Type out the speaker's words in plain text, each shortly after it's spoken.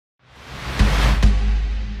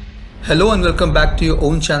Hello and welcome back to your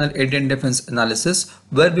own channel Indian Defense Analysis,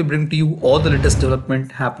 where we bring to you all the latest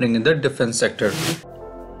development happening in the defense sector.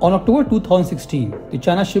 On October 2016, the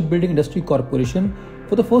China Shipbuilding Industry Corporation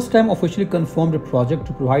for the first time officially confirmed a project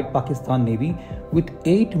to provide Pakistan Navy with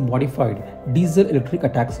 8 modified diesel-electric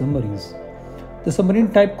attack submarines. The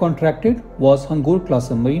submarine type contracted was Hangor-class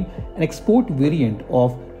submarine, an export variant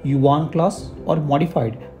of Yuan-class or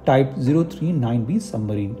modified type 039B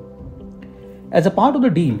submarine. As a part of the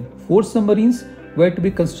deal, 4 submarines were to be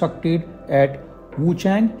constructed at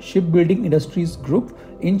Wuchang Shipbuilding Industry Group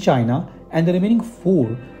in China, and the remaining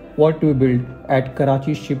 4 were to be built at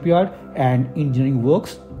Karachi Shipyard Engineering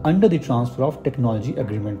Works under the transfer of technology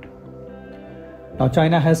agreement. Now,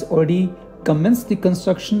 China has already commenced the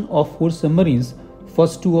construction of 4 submarines,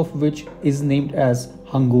 first 2 of which is named as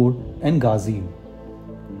Hangor and Gazi.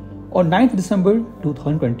 On 9th December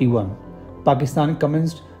 2021, Pakistan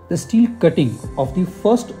commenced the steel cutting of the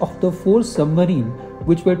first of the 4 submarines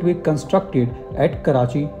which were to be constructed at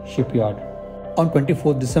Karachi Shipyard. On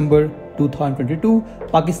 24th December 2022,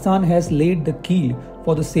 Pakistan has laid the keel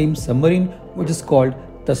for the same submarine, which is called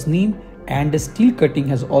Tasnim, and the steel cutting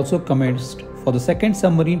has also commenced for the second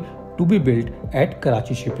submarine to be built at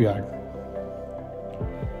Karachi Shipyard.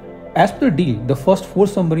 As per the deal, the first 4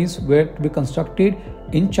 submarines were to be constructed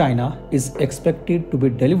in China is expected to be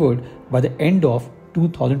delivered by the end of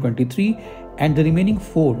 2023, and the remaining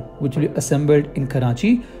 4, which will be assembled in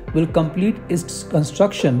Karachi, will complete its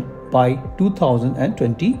construction by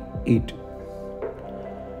 2028.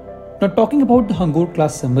 Now, talking about the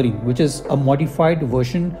Hangor-class submarine, which is a modified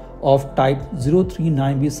version of type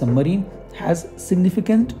 039B submarine, has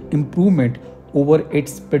significant improvement over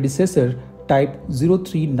its predecessor type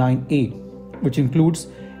 039A, which includes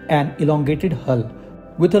an elongated hull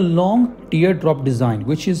with a long teardrop design,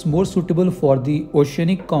 which is more suitable for the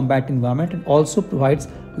oceanic combat environment and also provides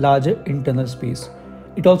larger internal space.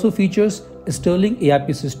 It also features a Sterling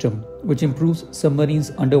AIP system, which improves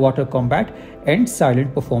submarines' underwater combat and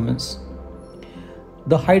silent performance.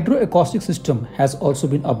 The hydroacoustic system has also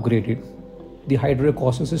been upgraded. The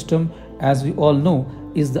hydroacoustic system, as we all know,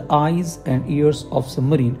 is the eyes and ears of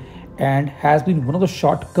submarine and has been one of the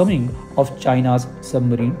shortcomings of China's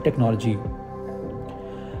submarine technology.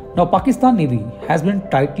 Now, Pakistan Navy has been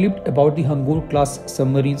tight-lipped about the Hangor-class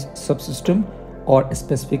submarines subsystem or a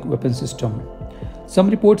specific weapon system. Some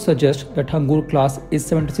reports suggest that Hangor-class is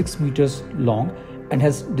 76 meters long and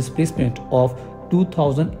has displacement of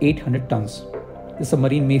 2,800 tons. The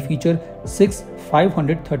submarine may feature 6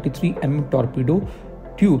 533 mm torpedo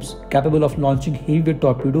tubes capable of launching heavyweight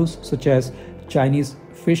torpedoes such as Chinese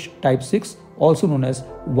Fish Type 6, also known as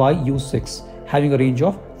YU-6, having a range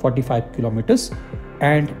of 45 kilometers,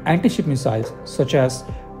 and anti-ship missiles such as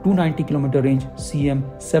 290 km range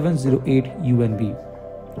CM-708 UNB.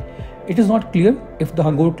 It is not clear if the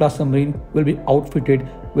Hangor-class submarine will be outfitted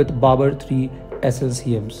with Babar 3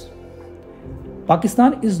 SLCMs.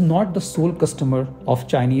 Pakistan is not the sole customer of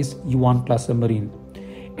Chinese Yuan-class submarine.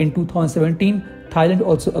 In 2017, Thailand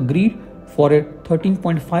also agreed for a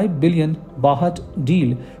 13.5 billion baht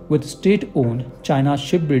deal with state-owned China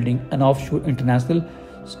Shipbuilding and Offshore International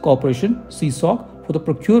Corporation (CSIC) for the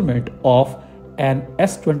procurement of an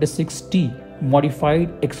S-26T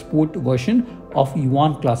modified export version of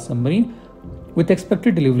Yuan-class submarine with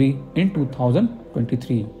expected delivery in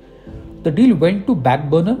 2023. The deal went to back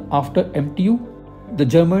burner after MTU, the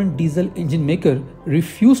German diesel engine maker,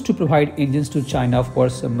 refused to provide engines to China for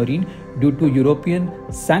submarine due to European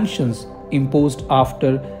sanctions imposed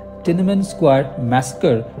after Tiananmen Square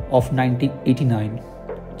massacre of 1989.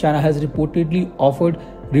 China has reportedly offered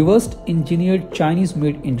reversed engineered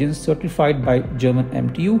Chinese-made engines certified by German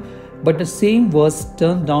MTU, but the same was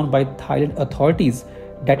turned down by Thailand authorities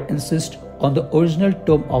that insist on the original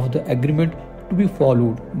term of the agreement to be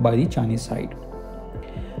followed by the Chinese side.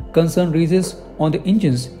 Concern raises on the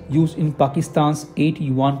engines used in Pakistan's 8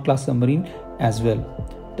 Yuan-class submarine as well.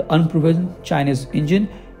 The unproven Chinese engine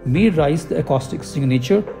may raise the acoustic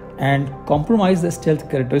signature and compromise the stealth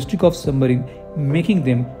characteristic of submarine, making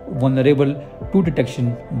them vulnerable to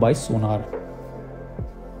detection by sonar.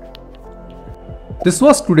 This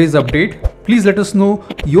was today's update. Please let us know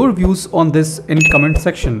your views on this in comment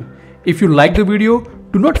section. If you liked the video,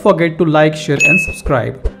 do not forget to like, share and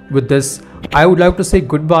subscribe. With this, I would like to say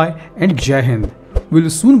goodbye and Jai Hind. We'll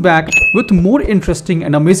soon back with more interesting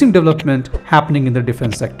and amazing development happening in the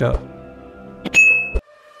defense sector.